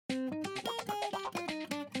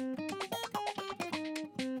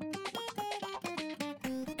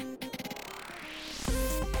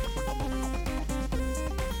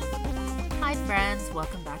friends,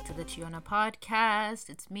 welcome back to the Chiona podcast.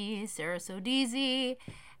 It's me, Sarah Sodizi,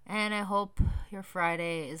 and I hope your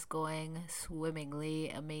Friday is going swimmingly,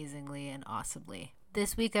 amazingly, and awesomely.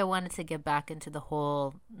 This week I wanted to get back into the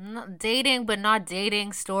whole dating but not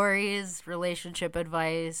dating stories, relationship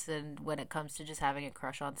advice, and when it comes to just having a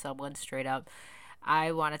crush on someone straight up.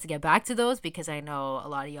 I wanted to get back to those because I know a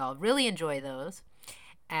lot of y'all really enjoy those.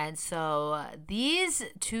 And so these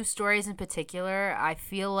two stories in particular, I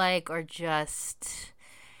feel like are just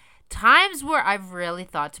times where I've really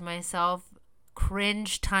thought to myself,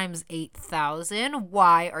 cringe times 8,000.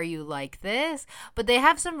 Why are you like this? But they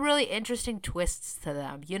have some really interesting twists to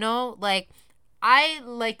them, you know? Like, I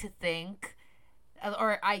like to think, let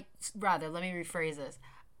me rephrase this.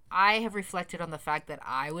 I have reflected on the fact that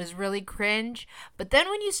I was really cringe, but then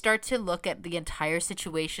when you start to look at the entire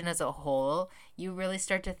situation as a whole, you really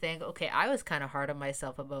start to think, okay, I was kind of hard on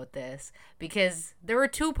myself about this because there were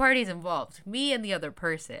two parties involved, me and the other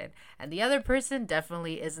person, and the other person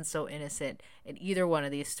definitely isn't so innocent in either one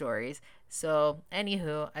of these stories. So,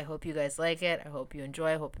 anywho, I hope you guys like it. I hope you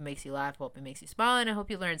enjoy. I hope it makes you laugh. I hope it makes you smile, and I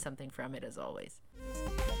hope you learn something from it as always.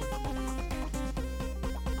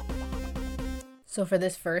 So for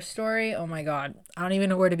this first story, oh my God, I don't even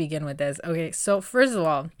know where to begin with this. Okay, so first of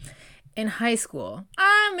all, in high school,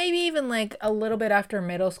 maybe even like a little bit after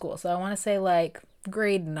middle school. So I want to say like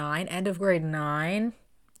grade 9, end of grade 9,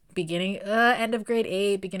 end of grade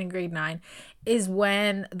 8, beginning grade 9 is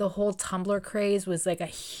when the whole Tumblr craze was like a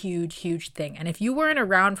huge thing. And if you weren't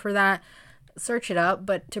around for that, search it up.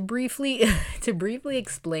 But to briefly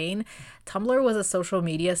explain, Tumblr was a social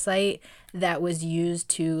media site that was used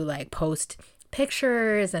to like post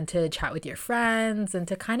pictures and to chat with your friends and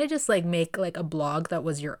to kind of just like make like a blog that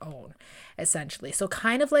was your own, essentially. So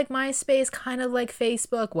kind of like MySpace, kind of like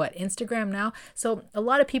Facebook, Instagram now. So a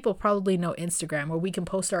lot of people probably know Instagram, where we can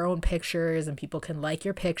post our own pictures and people can like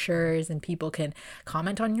your pictures and people can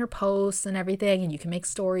comment on your posts and everything, and you can make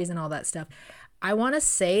stories and all that stuff. I want to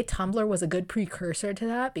say Tumblr was a good precursor to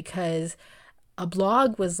that because a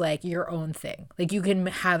blog was like your own thing. Like you can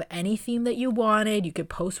have any theme that you wanted. You could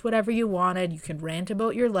post whatever you wanted. You could rant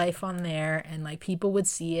about your life on there and like people would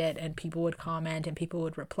see it and people would comment and people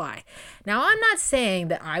would reply. Now, I'm not saying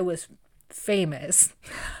that I was famous.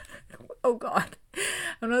 Oh God.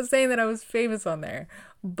 I'm not saying that I was famous on there,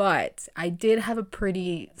 but I did have a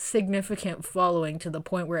pretty significant following to the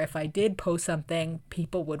point where if I did post something,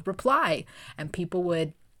 people would reply and people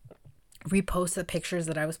would repost the pictures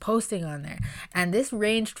that I was posting on there. And this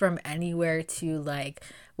ranged from anywhere to like,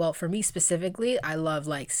 well, for me specifically, I love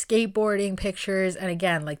like skateboarding pictures. And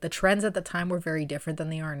again, like the trends at the time were very different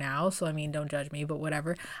than they are now. So, I mean, don't judge me, but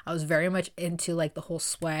whatever. I was very much into like the whole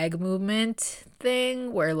swag movement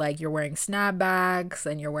thing where like you're wearing snapbacks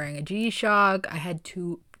and you're wearing a G-Shock. I had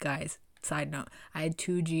two, guys. Side note, I had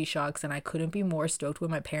 2 G-Shocks and I couldn't be more stoked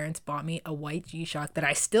when my parents bought me a white G-Shock that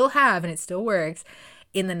I still have and it still works.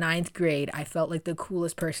 In the 9th grade, I felt like the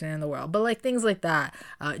coolest person in the world. But like things like that,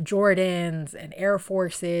 Jordans and Air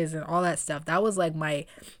Forces and all that stuff, that was my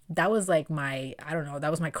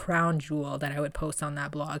crown jewel that I would post on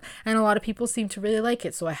that blog. And a lot of people seemed to really like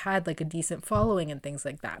it. So I had like a decent following and things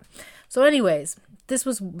like that. So anyways, this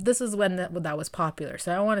is when that was popular.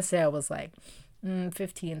 So I want to say I was like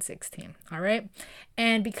 15, 16. All right.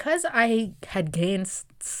 And because I had gained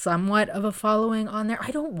somewhat of a following on there, I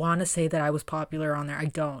don't want to say that I was popular on there. I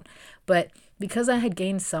don't. But because I had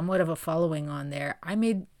gained somewhat of a following on there, I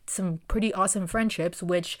made some pretty awesome friendships,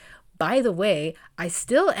 which, by the way, I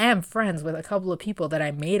still am friends with a couple of people that I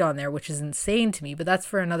made on there, which is insane to me. But that's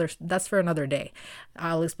for another day.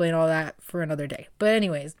 I'll explain all that for another day. But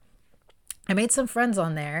anyways, I made some friends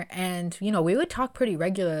on there and, you know, we would talk pretty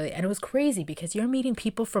regularly, and it was crazy because you're meeting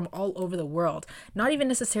people from all over the world, not even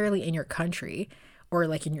necessarily in your country or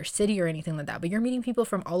like in your city or anything like that, but you're meeting people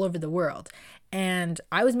from all over the world. And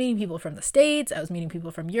I was meeting people from the States, I was meeting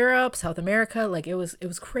people from Europe, South America. Like it was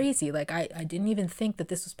crazy. Like I didn't even think that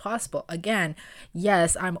this was possible. Again,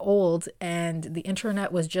 yes, I'm old and the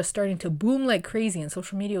internet was just starting to boom like crazy and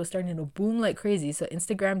social media was starting to boom like crazy. So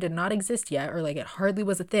Instagram did not exist yet, or like it hardly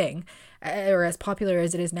was a thing, or as popular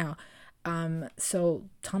as it is now. So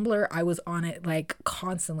Tumblr, I was on it like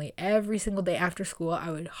constantly. Every single day after school,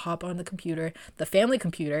 I would hop on the computer, the family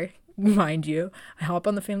computer, mind you. I hop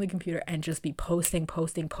on the family computer and just be posting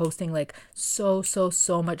like so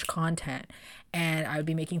much content. And I would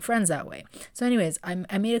be making friends that way. So anyways,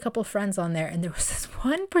 I made a couple friends on there, and there was this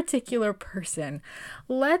one particular person.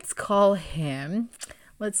 Let's call him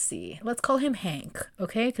Hank,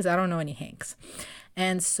 okay? Because I don't know any Hanks.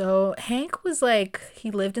 And so Hank was like,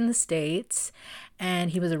 he lived in the States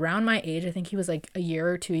and he was around my age. I think he was like a year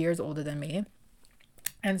or 2 years older than me.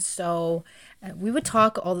 And so we would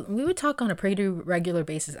talk on a pretty regular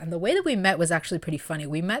basis. And the way that we met was actually pretty funny.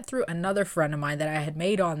 We met through another friend of mine that I had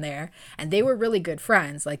made on there, and they were really good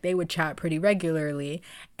friends. Like they would chat pretty regularly,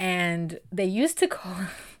 and they used to call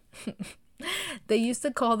they used to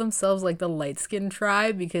call themselves like the light skin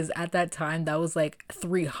tribe, because at that time that was like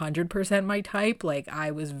 300% my type. Like I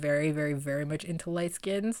was very, very, very much into light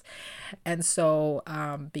skins. And so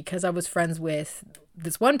because I was friends with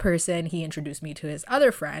this one person, he introduced me to his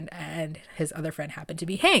other friend, and his other friend happened to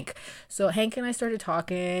be Hank. So Hank and I started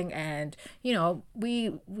talking, and we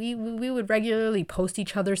would regularly post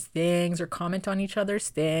each other's things or comment on each other's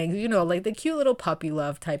things, like the cute little puppy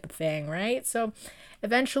love type of thing, right? So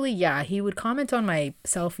eventually, yeah, he would comment on my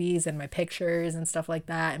selfies and my pictures and stuff like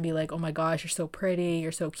that and be like, oh my gosh, you're so pretty,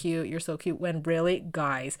 you're so cute, you're so cute. When really,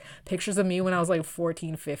 guys, pictures of me when I was like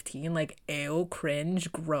 14, 15, like, ew,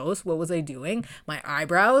 cringe, gross. What was I doing? My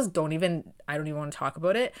eyebrows, I don't even want to talk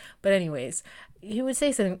about it. But anyways, he would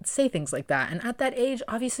say things like that. And at that age,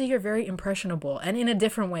 obviously, you're very impressionable, and in a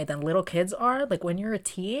different way than little kids are. Like when you're a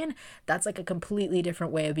teen, that's like a completely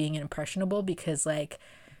different way of being impressionable, because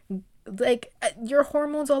your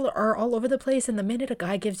hormones are all over the place, and the minute a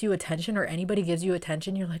guy gives you attention or anybody gives you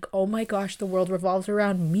attention, you're like, oh my gosh, the world revolves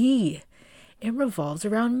around me. It revolves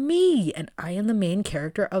around me, and I am the main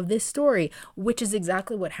character of this story, which is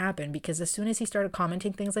exactly what happened. Because as soon as he started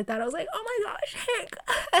commenting things like that, I was like, oh my gosh, Hank,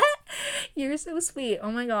 you're so sweet.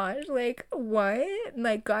 Oh my gosh, like, what?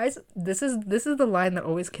 Like, guys, this is the line that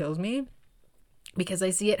always kills me, because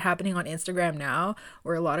I see it happening on Instagram now,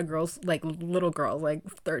 where a lot of girls, like little girls, like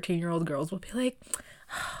 13-year-old girls, will be like,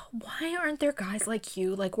 why aren't there guys like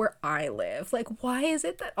you, like where I live? Like, why is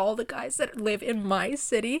it that all the guys that live in my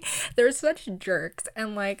city, they're such jerks,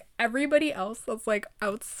 and like everybody else that's like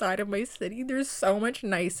outside of my city, they're so much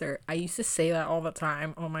nicer? I used to say that all the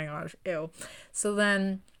time. Oh my gosh, ew. So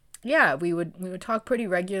then, yeah, we would talk pretty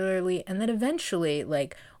regularly, and then eventually,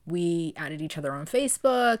 like, we added each other on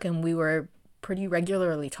Facebook, and we were pretty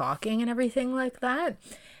regularly talking and everything like that.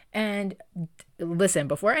 And listen,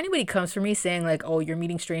 before anybody comes for me saying like, oh, you're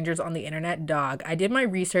meeting strangers on the internet, dog, I did my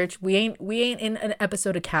research. We ain't in an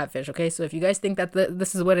episode of Catfish, okay? So if you guys think that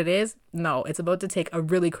this is what it is, no, it's about to take a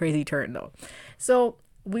really crazy turn though. So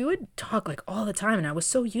we would talk like all the time, and I was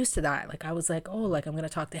so used to that. Like I was like, oh, like I'm gonna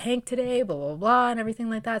talk to Hank today, blah blah blah, and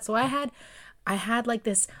everything like that. So I had like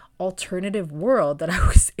this alternative world that I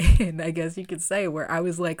was in, I guess you could say, where I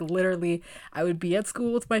was like literally, I would be at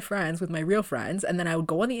school with my friends, with my real friends, and then I would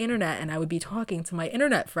go on the internet and I would be talking to my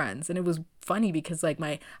internet friends. And it was funny because like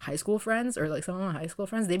my high school friends, or like some of my high school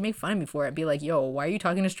friends, they'd make fun of me for it, be like, yo, why are you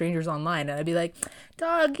talking to strangers online? And I'd be like,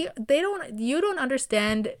 dog, you don't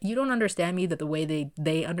understand me that the way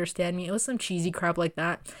they understand me. It was some cheesy crap like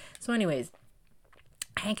that. So anyways,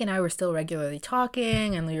 Hank and I were still regularly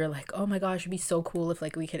talking, and we were like, oh my gosh, it'd be so cool if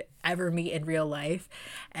like we could ever meet in real life.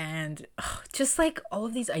 And just like all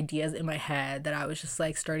of these ideas in my head, that I was just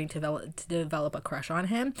like starting to develop a crush on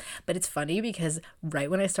him. But it's funny because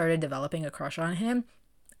right when I started developing a crush on him,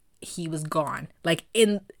 he was gone. Like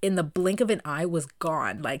in the blink of an eye, was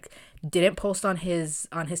gone. Like didn't post on his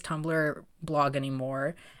Tumblr blog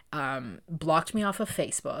anymore. Blocked me off of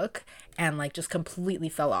Facebook, and like just completely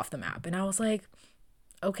fell off the map. And I was like,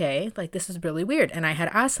 okay, like this is really weird. And I had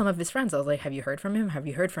asked some of his friends, I was like, have you heard from him? Have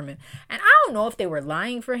you heard from him? And I don't know if they were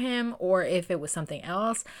lying for him or if it was something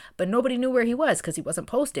else, but nobody knew where he was because he wasn't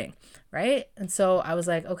posting, right? And so I was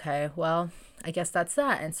like, okay, well, I guess that's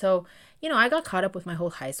that. And so, I got caught up with my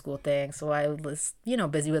whole high school thing. So I was,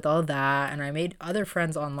 busy with all of that. And I made other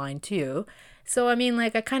friends online too. So, I mean,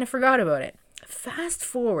 like, I kind of forgot about it. Fast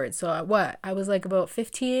forward. So I was like about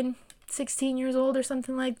 15, 16 years old or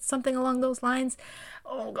something along those lines.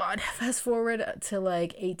 Oh god, fast forward to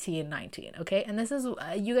like 18, 19. Okay, and this is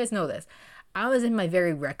you guys know this, I was in my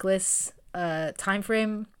very reckless time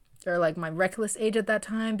frame, or like my reckless age at that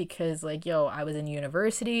time, because like, I was in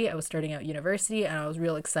university, I was starting out university, and I was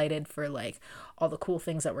real excited for like all the cool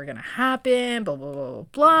things that were gonna happen, blah blah blah blah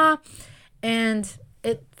blah. And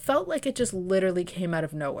it felt like it just literally came out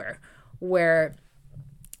of nowhere, where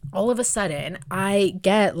all of a sudden I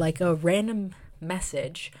get like a random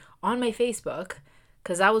message on my Facebook,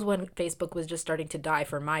 because that was when Facebook was just starting to die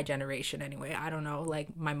for my generation anyway. I don't know,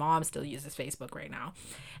 like my mom still uses Facebook right now.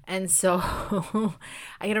 And so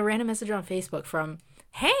I get a random message on Facebook from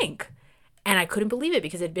Hank, and I couldn't believe it,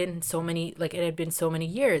 because it had been so many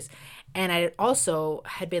years. And I also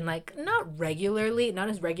had been like, not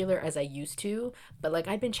as regular as I used to, but like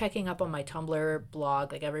I'd been checking up on my Tumblr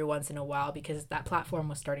blog like every once in a while, because that platform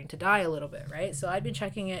was starting to die a little bit, right? So I'd been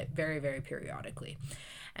checking it very, very periodically.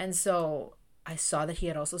 And so I saw that he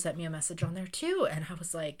had also sent me a message on there too. And I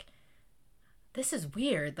was like, this is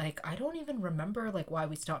weird. Like, I don't even remember like why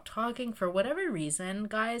we stopped talking for whatever reason,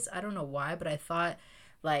 guys. I don't know why, but I thought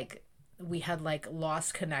like we had like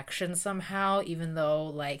lost connection somehow, even though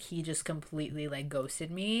like he just completely like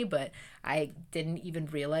ghosted me. But I didn't even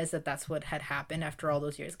realize that that's what had happened after all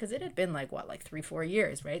those years, because it had been like what, like 3-4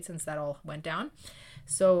 years, right, since that all went down.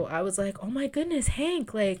 So I was like, oh my goodness,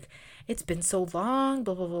 Hank, like it's been so long,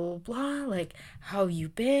 blah blah blah blah blah, like how you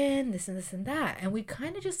been, this and that. And we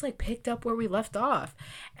kind of just like picked up where we left off.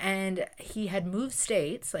 And he had moved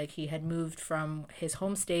states, like he had moved from his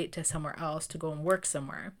home state to somewhere else to go and work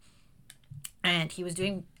somewhere. And he was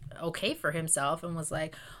doing okay for himself and was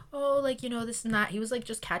like, oh, like, this and that. He was like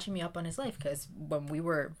just catching me up on his life, because when we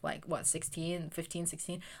were like what, 16, 15,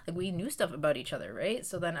 16, like we knew stuff about each other, right?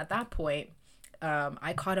 So then at that point,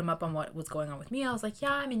 I caught him up on what was going on with me. I was like,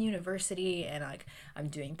 yeah, I'm in university and like I'm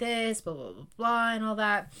doing this, blah blah blah blah, and all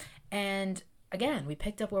that. And again, we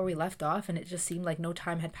picked up where we left off, and it just seemed like no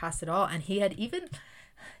time had passed at all. And he had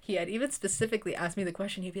even specifically asked me the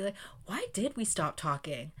question. He'd be like, why did we stop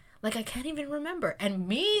talking? Like, I can't even remember. And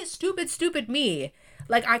me, stupid me,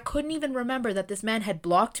 like I couldn't even remember that this man had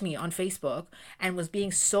blocked me on Facebook and was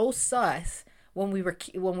being so sus when we were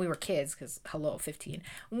kids, because hello, 15,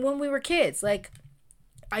 when we were kids. Like,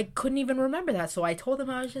 I couldn't even remember that. So I told him,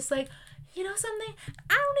 I was just like, something,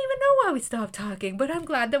 I don't even know why we stopped talking, but I'm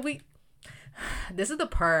glad that we this is the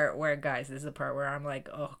part where, guys, I'm like,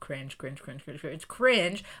 oh, cringe. But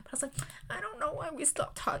I was like, I don't know why we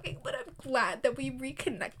stopped talking, but I'm glad that we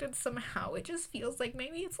reconnected somehow. It just feels like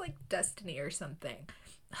maybe it's like destiny or something.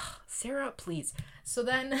 Sarah, please. So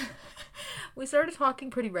then we started talking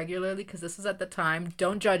pretty regularly, because this was at the time,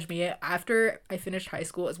 don't judge me, after I finished high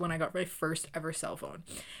school is when I got my first ever cell phone.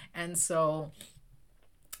 And so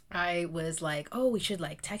I was like, oh, we should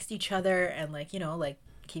like text each other and like, like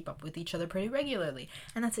keep up with each other pretty regularly.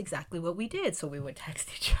 And that's exactly what we did. So we would text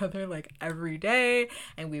each other like every day,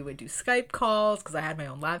 and we would do Skype calls, because I had my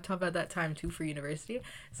own laptop at that time too for university.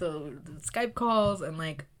 So Skype calls, and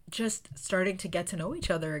like just starting to get to know each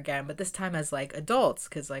other again, but this time as like adults,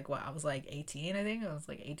 because like what, I was like 18, I think I was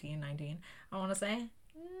like 18, 19, I want to say,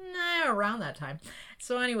 around that time.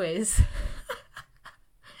 So anyways,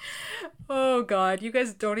 oh god, you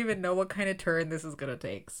guys don't even know what kind of turn this is gonna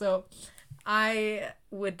take. So I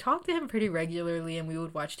would talk to him pretty regularly, and we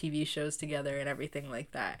would watch TV shows together and everything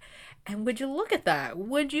like that. And would you look at that?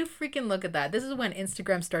 Would you freaking look at that? This is when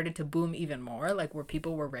Instagram started to boom even more, like where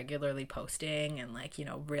people were regularly posting and like,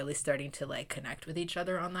 really starting to like connect with each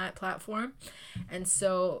other on that platform. And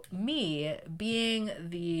so me, being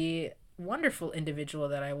the wonderful individual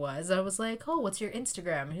that I was like, oh, what's your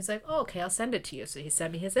Instagram? And he's like, oh, okay, I'll send it to you. So he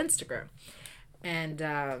sent me his Instagram. And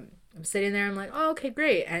I'm sitting there, I'm like, oh, okay,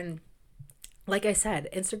 great. And like I said,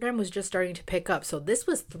 Instagram was just starting to pick up. So this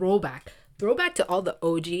was throwback to all the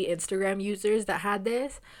OG Instagram users that had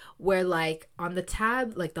this, where like on the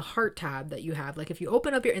tab, like the heart tab that you have, like if you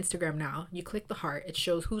open up your Instagram now, you click the heart, it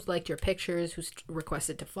shows who's liked your pictures, who's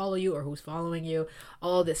requested to follow you, or who's following you,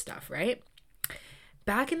 all this stuff, right?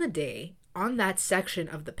 Back in the day, on that section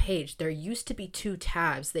of the page, there used to be two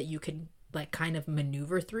tabs that you could like kind of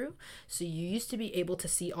maneuver through. So you used to be able to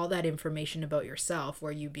see all that information about yourself,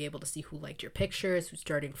 where you'd be able to see who liked your pictures, who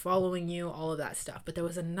started following you, all of that stuff. But there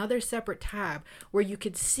was another separate tab where you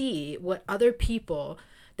could see what other people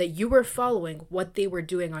that you were following, what they were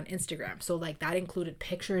doing on Instagram. So like that included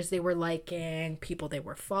pictures they were liking, people they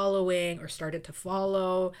were following or started to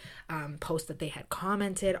follow, posts that they had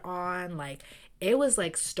commented on. Like it was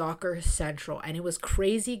like stalker central, and it was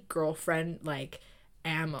crazy girlfriend like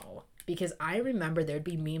ammo. Because I remember there'd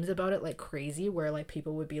be memes about it like crazy, where like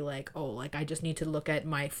people would be like, oh, like I just need to look at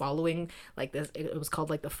my following, like this, it was called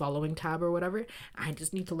like the following tab or whatever. I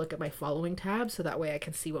just need to look at my following tab so that way I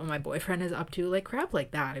can see what my boyfriend is up to, like crap like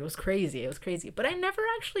that. It was crazy. But I never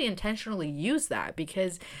actually intentionally used that,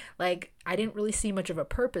 because like I didn't really see much of a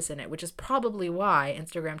purpose in it, which is probably why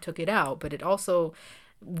Instagram took it out. But it also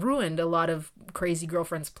ruined a lot of crazy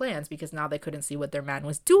girlfriends' plans, because now they couldn't see what their man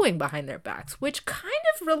was doing behind their backs, which kind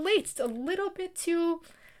of relates a little bit to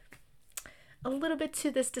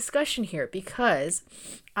this discussion here, because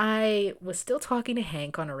I was still talking to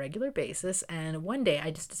Hank on a regular basis, and one day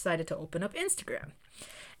I just decided to open up Instagram,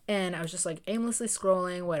 and I was just like aimlessly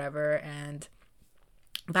scrolling whatever, and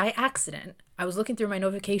by accident I was looking through my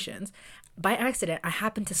notifications. By accident I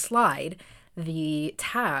happened to slide the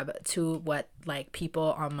tab to what like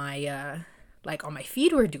people on my like on my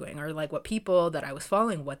feed were doing, or like what people that I was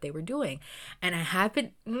following, what they were doing. And I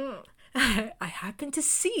happened to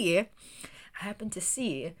see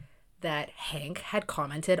that Hank had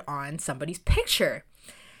commented on somebody's picture.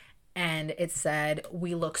 And it said,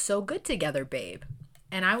 "We look so good together, babe."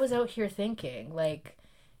 And I was out here thinking, like,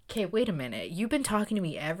 okay, wait a minute. You've been talking to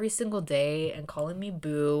me every single day and calling me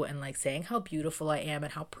boo and like saying how beautiful I am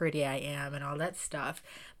and how pretty I am and all that stuff.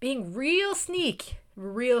 Being real sneaky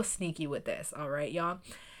with this, all right, y'all?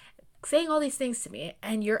 Saying all these things to me,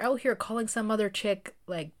 and you're out here calling some other chick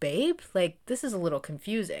like babe? Like, this is a little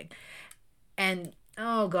confusing. And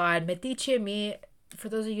oh God, metiche me. For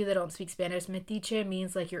those of you that don't speak Spanish, metiche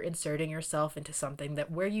means like you're inserting yourself into something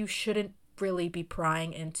that where you shouldn't really be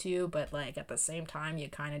prying into, but like at the same time you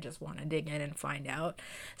kind of just want to dig in and find out.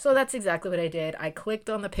 So that's exactly what I did. I clicked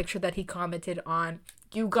on the picture that he commented on.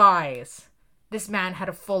 You guys, this man had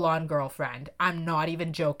a full-on girlfriend. I'm not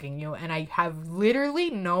even joking you, and I have literally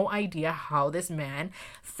no idea how this man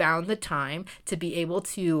found the time to be able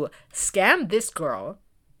to somehow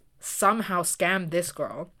scam this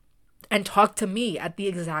girl and talk to me at the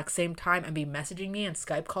exact same time and be messaging me and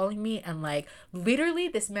Skype calling me, and like literally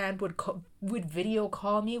this man would video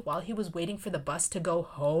call me while he was waiting for the bus to go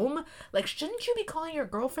home. Like, shouldn't you be calling your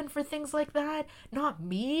girlfriend for things like that? Not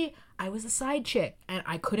me. I was a side chick, and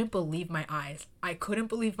I couldn't believe my eyes. I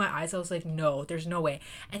was like, no, there's no way.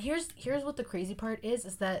 And here's what the crazy part is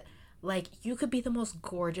that like you could be the most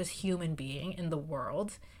gorgeous human being in the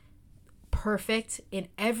world, perfect in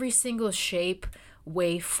every single shape,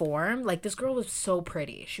 way, form. Like, this girl was so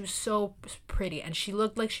pretty. She was so pretty, and she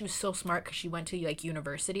looked like she was so smart because she went to like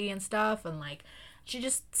university and stuff, and like she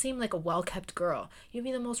just seemed like a well-kept girl. You'd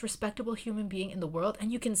be the most respectable human being in the world,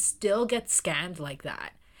 and you can still get scammed like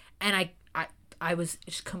that. And I was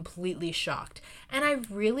just completely shocked. And I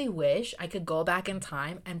really wish I could go back in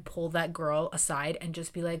time and pull that girl aside and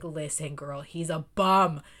just be like, listen, girl, he's a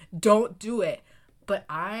bum. Don't do it. But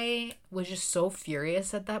I was just so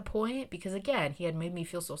furious at that point because, again, he had made me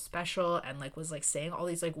feel so special and like was like saying all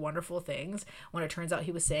these like wonderful things when it turns out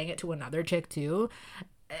he was saying it to another chick too.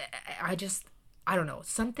 I don't know,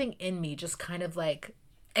 something in me just kind of like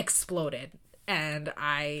exploded, and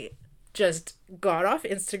I just got off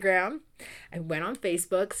Instagram. I went on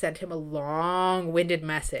Facebook, sent him a long-winded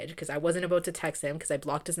message because I wasn't about to text him because I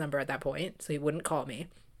blocked his number at that point so he wouldn't call me.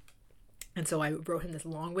 And so I wrote him this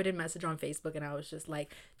long-winded message on Facebook, and I was just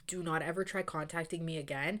like, do not ever try contacting me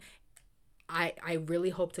again. I really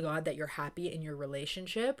hope to God that you're happy in your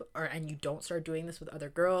relationship, and you don't start doing this with other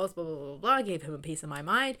girls, blah, blah, blah, blah. I gave him a piece of my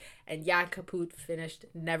mind, and yeah, kaput, finished.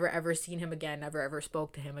 Never ever seen him again, never ever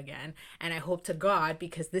spoke to him again. And I hope to God,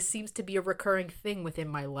 because this seems to be a recurring thing within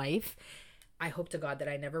my life, I hope to God that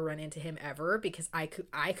I never run into him ever, because I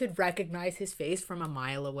could recognize his face from a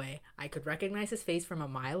mile away.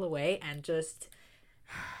 And just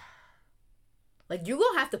like, you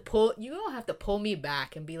gonna have to pull me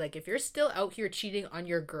back and be like, if you're still out here cheating on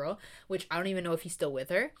your girl, which I don't even know if he's still with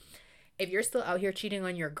her. If you're still out here cheating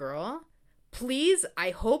on your girl, please,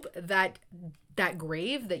 I hope that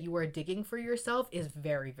grave that you are digging for yourself is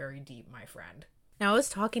very, very deep, my friend. Now, I was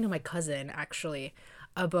talking to my cousin actually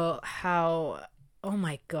about how, oh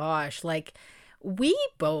my gosh, like, we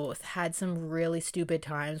both had some really stupid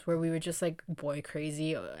times where we were just like boy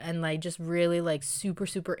crazy and like just really like super,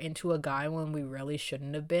 super into a guy when we really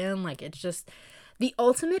shouldn't have been. Like, it's just the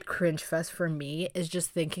ultimate cringe fest for me is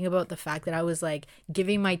just thinking about the fact that I was like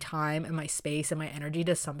giving my time and my space and my energy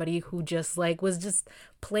to somebody who just like was just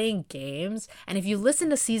playing games. And if you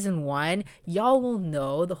listen to season 1, y'all will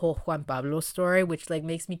know the whole Juan Pablo story, which like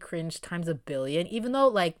makes me cringe times a billion, even though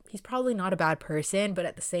like he's probably not a bad person. But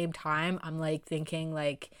at the same time, I'm like thinking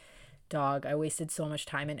like, dog, I wasted so much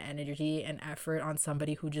time and energy and effort on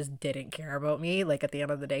somebody who just didn't care about me. Like, at the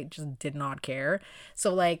end of the day, just did not care.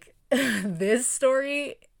 So like this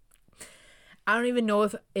story, I don't even know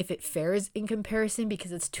if it fares in comparison,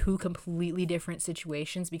 because it's two completely different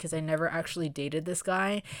situations, because I never actually dated this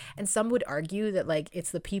guy. And some would argue that like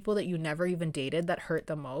it's the people that you never even dated that hurt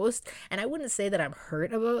the most. And I wouldn't say that I'm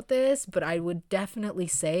hurt about this, but I would definitely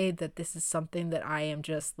say that this is something that I am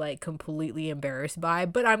just like completely embarrassed by.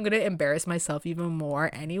 But I'm gonna embarrass myself even more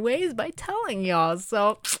anyways by telling y'all.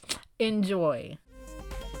 So enjoy.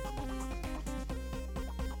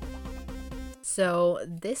 So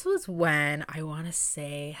this was when I want to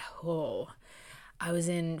say, I was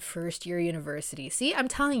in first year university. See, I'm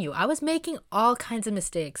telling you, I was making all kinds of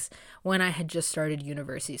mistakes when I had just started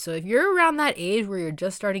university. So if you're around that age where you're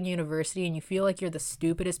just starting university and you feel like you're the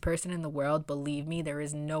stupidest person in the world, believe me, there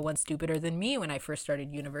is no one stupider than me when I first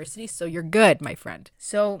started university. So you're good, my friend.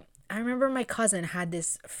 So I remember my cousin had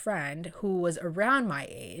this friend who was around my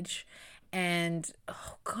age, and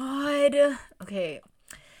oh God, okay.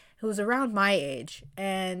 who was around my age,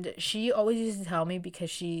 and she always used to tell me,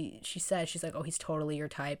 because she said, she's like, oh, he's totally your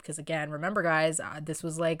type, because again, remember guys, this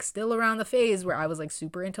was like still around the phase where I was like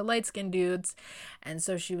super into light skinned dudes. And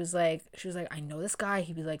so she was like, I know this guy,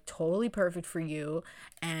 he'd be like totally perfect for you,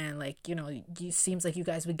 and like, you know, you seems like you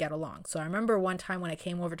guys would get along. So I remember one time when I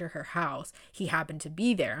came over to her house, he happened to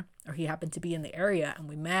be there, or he happened to be in the area, and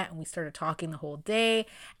we met and we started talking the whole day,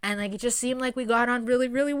 and like it just seemed like we got on really,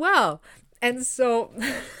 really well. And so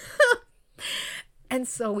and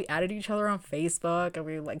so we added each other on Facebook, and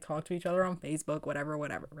we like talked to each other on Facebook, whatever,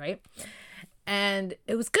 right? And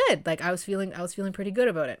it was good. Like I was feeling pretty good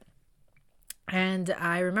about it. And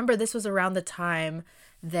I remember this was around the time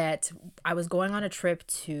that I was going on a trip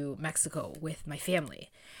to Mexico with my family.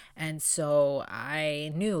 And so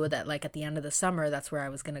I knew that like at the end of the summer, that's where I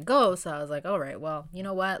was going to go. So I was like, all right, well, you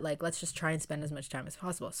know what? Like, let's just try and spend as much time as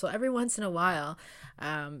possible. So every once in a while,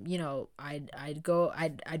 you know, I'd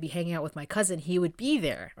be hanging out with my cousin. He would be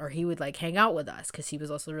there, or he would like hang out with us, because he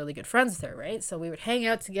was also really good friends with her, right? So we would hang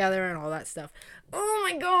out together and all that stuff. Oh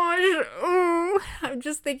my gosh. Oh, I'm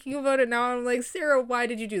just thinking about it now. I'm like, Sarah, why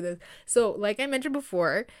did you do this? So like I mentioned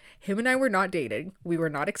before, him and I were not dating. We were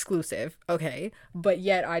not exclusive, okay? But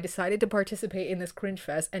yet I decided to participate in this cringe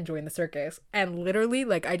fest and join the circus. And literally,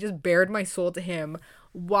 like, I just bared my soul to him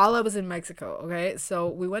while I was in Mexico, okay? So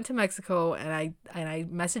we went to Mexico, and I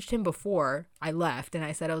messaged him before I left, and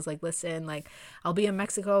I said, I was like, listen, like, I'll be in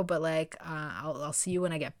Mexico, but like, I'll see you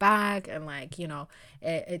when I get back, and like, you know,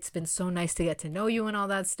 it's been so nice to get to know you and all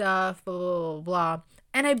that stuff, blah, blah, blah, blah.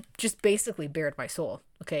 And I just basically bared my soul,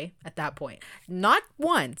 okay, at that point. Not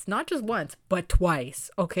once, not just once, but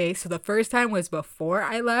twice, okay? So the first time was before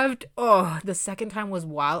I left. Oh, the second time was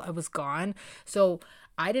while I was gone. So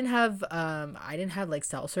I didn't have like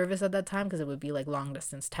cell service at that time, because it would be like long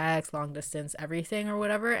distance text, long distance everything or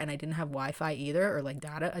whatever, and I didn't have Wi-Fi either, or like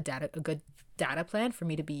a good data plan for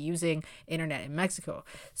me to be using internet in Mexico.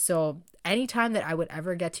 So anytime that I would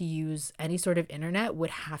ever get to use any sort of internet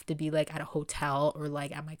would have to be like at a hotel, or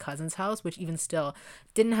like at my cousin's house, which even still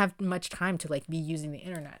didn't have much time to like be using the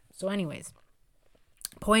internet. So anyways,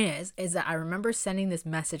 point is that I remember sending this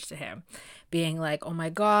message to him being like, oh my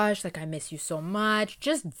gosh, like I miss you so much.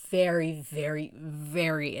 Just very, very,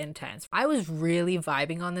 very intense. I was really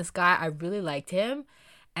vibing on this guy. I really liked him.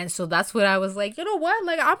 And so that's what I was like, you know what?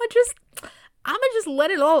 Like I'm gonna just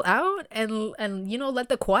let it all out, and you know, let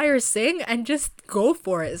the choir sing and just go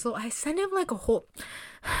for it. So I sent him like a whole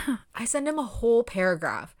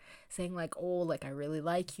paragraph saying like, oh, like I really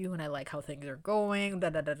like you, and I like how things are going.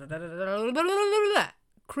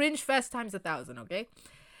 Cringe fest times 1,000, okay?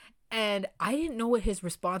 And I didn't know what his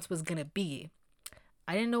response was gonna be.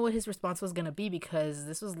 Because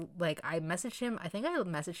this was like, I think I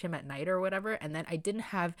messaged him at night or whatever, and then I didn't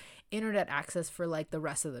have internet access for like the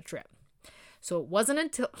rest of the trip. So it wasn't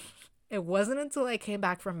until I came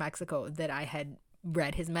back from Mexico that I had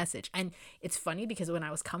read his message. And it's funny because when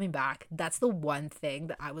I was coming back, that's the one thing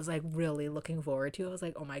that I was like really looking forward to. I was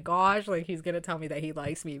like, oh my gosh, like he's gonna tell me that he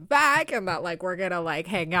likes me back, and that like we're gonna like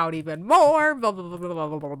hang out even more, blah blah blah blah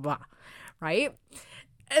blah blah blah, right?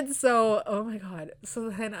 And so, oh my god.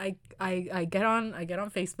 So then I get on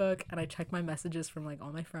Facebook, and I check my messages from like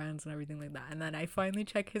all my friends and everything like that. And then I finally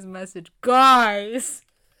check his message. Guys,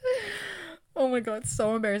 oh my god,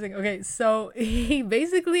 so embarrassing. Okay, so he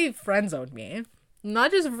basically friend zoned me.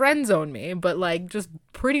 Not just friend zoned me, but like just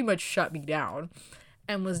pretty much shut me down.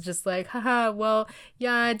 And was just like, haha, well,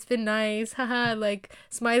 yeah, it's been nice, haha, like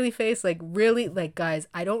smiley face. Like really, like guys,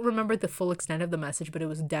 I don't remember the full extent of the message, but it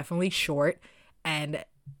was definitely short, and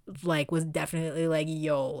like was definitely like,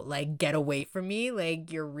 yo, like get away from me,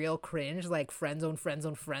 like you're real cringe, like friend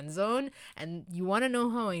zone. And you want to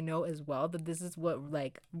know how I know as well that this is what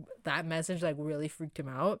like that message like really freaked him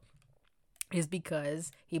out, is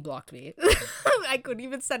because he blocked me. I couldn't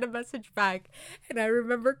even send a message back. And I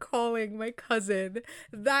remember calling my cousin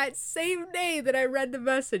that same day that I read the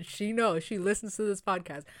message. She knows, she listens to this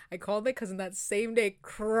podcast. I called my cousin that same day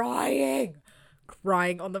crying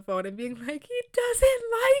on the phone and being like, he doesn't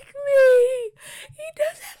like me.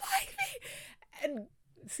 And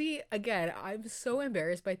see, again, I'm so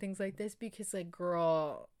embarrassed by things like this, because like,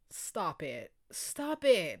 girl, stop it.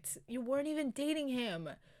 You weren't even dating him,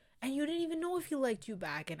 and you didn't even know if he liked you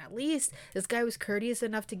back. And at least this guy was courteous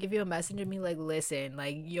enough to give you a message and be like, listen,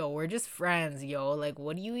 like, yo, we're just friends, yo. Like,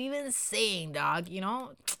 what are you even saying, dog? You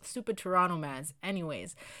know? Stupid Toronto mans.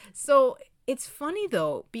 Anyways, so it's funny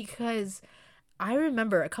though, because I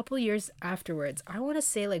remember a couple years afterwards, I want to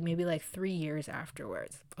say like maybe like 3 years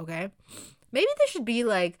afterwards, okay? Maybe this should be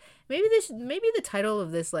like, maybe the title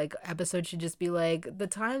of this like episode should just be like the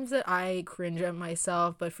times that I cringe at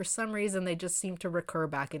myself, but for some reason they just seem to recur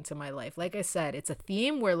back into my life. Like I said, it's a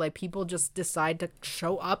theme where like people just decide to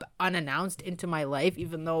show up unannounced into my life,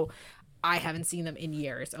 even though I haven't seen them in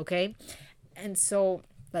years, okay? And so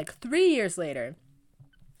like 3 years later,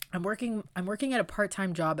 I'm working at a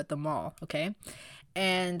part-time job at the mall, okay?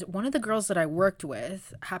 And one of the girls that I worked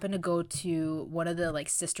with happened to go to one of the like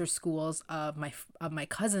sister schools of my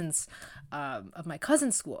cousin's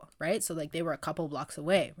school, right? So like they were a couple blocks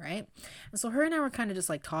away, right? And so her and I were kind of just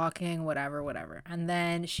like talking, whatever. And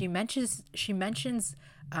then she mentions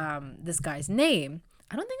this guy's name.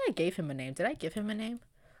 I don't think I gave him a name. Did I give him a name?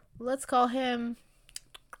 Let's call him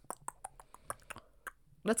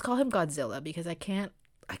Godzilla, because I can't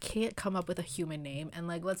come up with a human name. And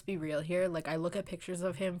like, let's be real here, like I look at pictures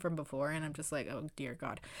of him from before and I'm just like, oh dear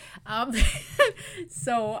God.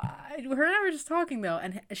 So her and I were just talking though,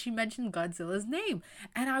 and she mentioned Godzilla's name,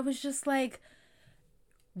 and I was just like,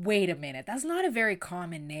 wait a minute, that's not a very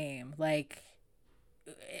common name. Like,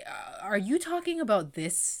 are you talking about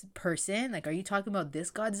this person? Like, are you talking about this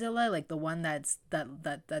Godzilla, like the one that's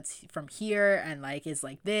from here and like is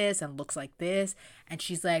like this and looks like this? And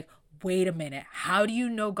she's like, wait a minute, how do you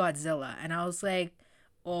know Godzilla? And I was like,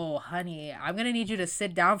 oh honey, I'm gonna need you to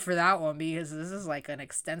sit down for that one, because this is like an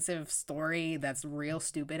extensive story that's real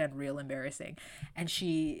stupid and real embarrassing. And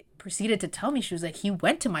she proceeded to tell me, she was like, he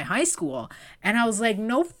went to my high school. And I was like,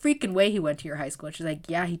 no freaking way he went to your high school. And she's like,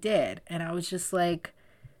 yeah, he did. And I was just like,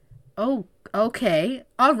 oh, okay,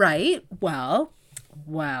 all right, well,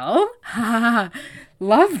 love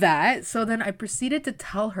that. So then I proceeded to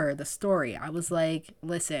tell her the story. I was like,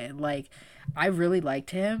 listen, like, I really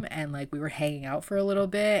liked him, and like we were hanging out for a little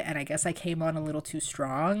bit, and I guess I came on a little too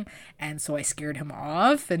strong, and so I scared him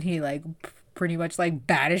off, and he like pretty much like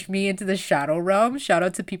banished me into the shadow realm. Shout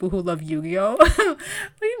out to people who love Yu-Gi-Oh.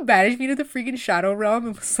 He banished me to the freaking shadow realm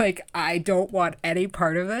and was like, I don't want any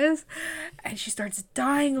part of this. And she starts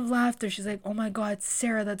dying of laughter. She's like, oh my God,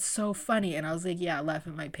 Sarah, that's so funny. And I was like, yeah, laugh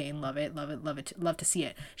at my pain, love it, love to see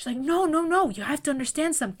it. She's like, no, you have to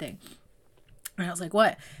understand something. And I was like,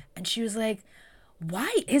 what? And she was like,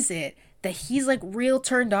 why is it that he's like real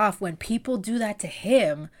turned off when people do that to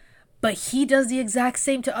him, but he does the exact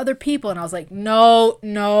same to other people? And I was like, no.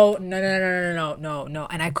 And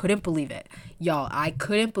I couldn't believe it. Y'all, I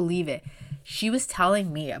couldn't believe it. She was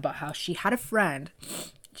telling me about how she had a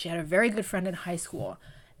very good friend in high school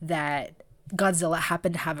that Godzilla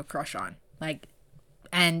happened to have a crush on. Like,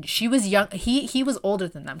 and she was young. He was older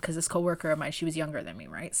than them, because this coworker of mine, she was younger than me,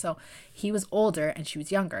 right? So he was older and she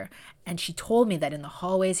was younger. And she told me that in the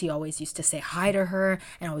hallways, he always used to say hi to her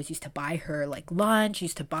and always used to buy her like lunch,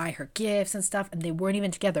 used to buy her gifts and stuff. And they weren't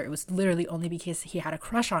even together. It was literally only because he had a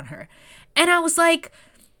crush on her. And I was like,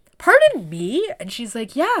 pardon me? And she's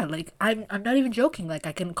like, yeah, like I'm not even joking. Like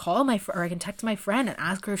I can call or I can text my friend and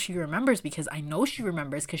ask her if she remembers, because I know she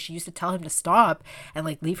remembers, because she used to tell him to stop and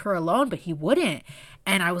like leave her alone, but he wouldn't.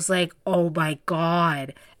 And I was like, oh my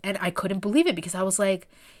God. And I couldn't believe it, because I was like,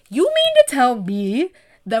 you mean to tell me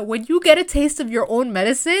that when you get a taste of your own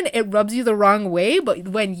medicine, it rubs you the wrong way, but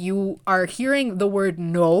when you are hearing the word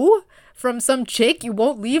no from some chick, you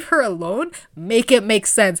won't leave her alone? Make it make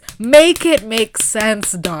sense. Make it make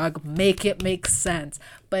sense, dog. Make it make sense.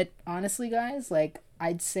 But honestly, guys, like,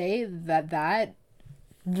 I'd say that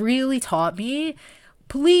really taught me,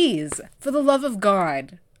 please, for the love of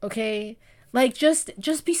God, okay? Like,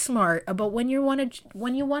 just be smart about when you want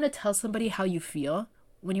to tell somebody how you feel.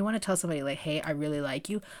 When you want to tell somebody like, hey, I really like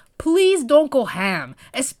you, please don't go ham,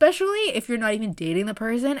 especially if you're not even dating the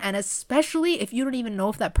person, and especially if you don't even know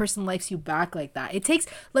if that person likes you back like that.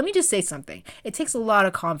 Let me just say something. It takes a lot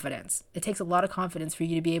of confidence. It takes a lot of confidence for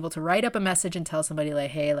you to be able to write up a message and tell somebody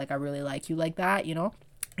like, hey, like I really like you like that, you know?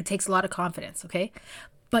 It takes a lot of confidence, okay?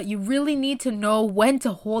 But you really need to know when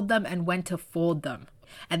to hold them and when to fold them.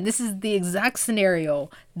 And this is the exact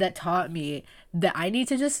scenario that taught me that I need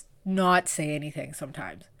to just not say anything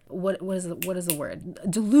sometimes. What is the word?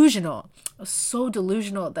 Delusional. I was so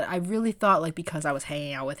delusional that I really thought, like, because I was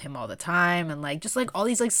hanging out with him all the time and like just like all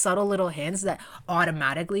these like subtle little hints, that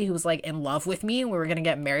automatically he was like in love with me and we were gonna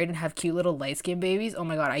get married and have cute little light skinned babies. Oh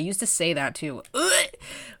my God, I used to say that too. It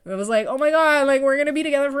was like, oh my God, like we're gonna be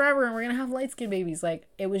together forever and we're gonna have light skinned babies. Like,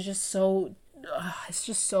 it was just so it's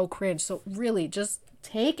just so cringe. So really, just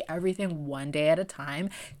take everything one day at a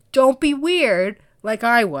time. Don't be weird like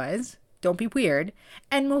I was. Don't be weird.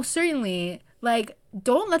 And most certainly, like,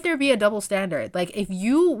 don't let there be a double standard. Like, if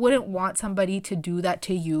you wouldn't want somebody to do that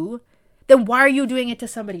to you, then why are you doing it to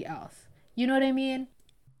somebody else? You know what I mean?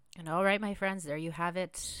 And all right, my friends, there you have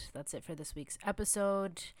it. That's it for this week's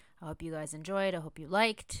episode. I hope you guys enjoyed. I hope you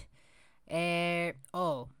liked. I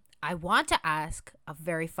want to ask a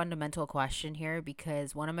very fundamental question here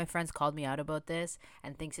because one of my friends called me out about this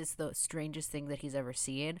and thinks it's the strangest thing that he's ever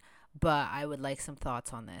seen. But I would like some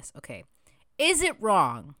thoughts on this. Okay. Is it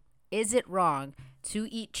wrong to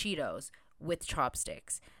eat Cheetos with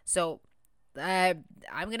chopsticks? So I'm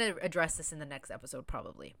going to address this in the next episode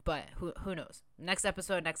probably, but who knows? Next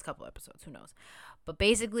episode, next couple episodes, who knows? But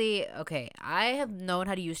basically, okay, I have known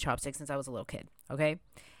how to use chopsticks since I was a little kid, okay?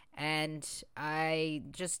 And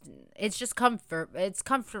it's just comfort. It's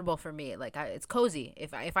comfortable for me. Like it's cozy.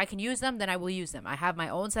 If I can use them, then I will use them. I have my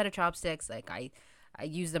own set of chopsticks. Like I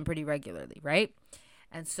use them pretty regularly, right?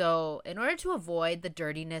 And so in order to avoid the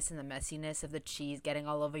dirtiness and the messiness of the cheese getting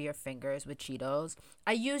all over your fingers with Cheetos,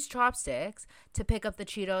 I use chopsticks to pick up the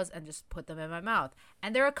Cheetos and just put them in my mouth.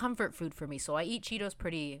 And they're a comfort food for me. So I eat Cheetos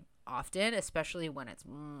pretty often, especially when it's,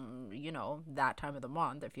 that time of the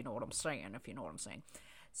month, if you know what I'm saying.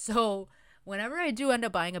 So whenever I do end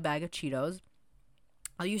up buying a bag of Cheetos,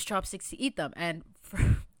 I'll use chopsticks to eat them. And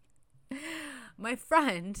for my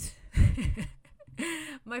friend...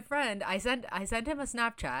 I sent him a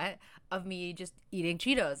Snapchat of me just eating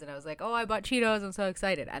Cheetos, and I was like, oh, I bought Cheetos, I'm so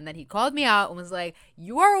excited. And then he called me out and was like,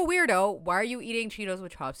 you are a weirdo, why are you eating Cheetos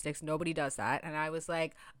with chopsticks? Nobody does that. And I was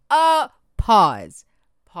like, pause.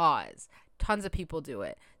 Tons of people do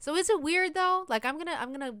it. So is it weird though? Like I'm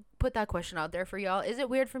gonna put that question out there for y'all. Is it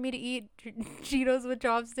weird for me to eat Cheetos with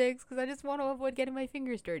chopsticks? Because I just want to avoid getting my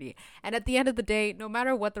fingers dirty. And at the end of the day, no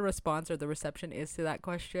matter what the response or the reception is to that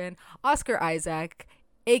question, Oscar Isaac,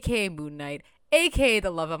 aka Moon Knight, aka the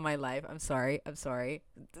love of my life. I'm sorry.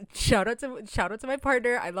 Shout out to my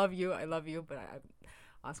partner. I love you, but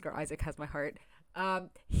Oscar Isaac has my heart.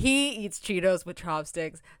 He eats Cheetos with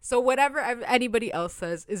chopsticks. So whatever anybody else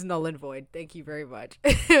says is null and void. Thank you very much.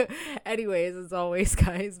 Anyways, as always,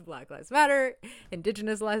 guys, Black Lives Matter,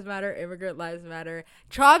 Indigenous Lives Matter, Immigrant Lives Matter.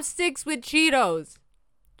 Chopsticks with Cheetos.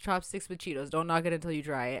 Don't knock it until you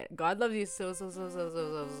try it. God loves you so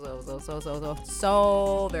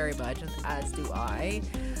very much, as do I.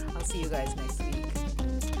 I'll see you guys next week.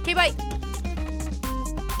 Okay, bye.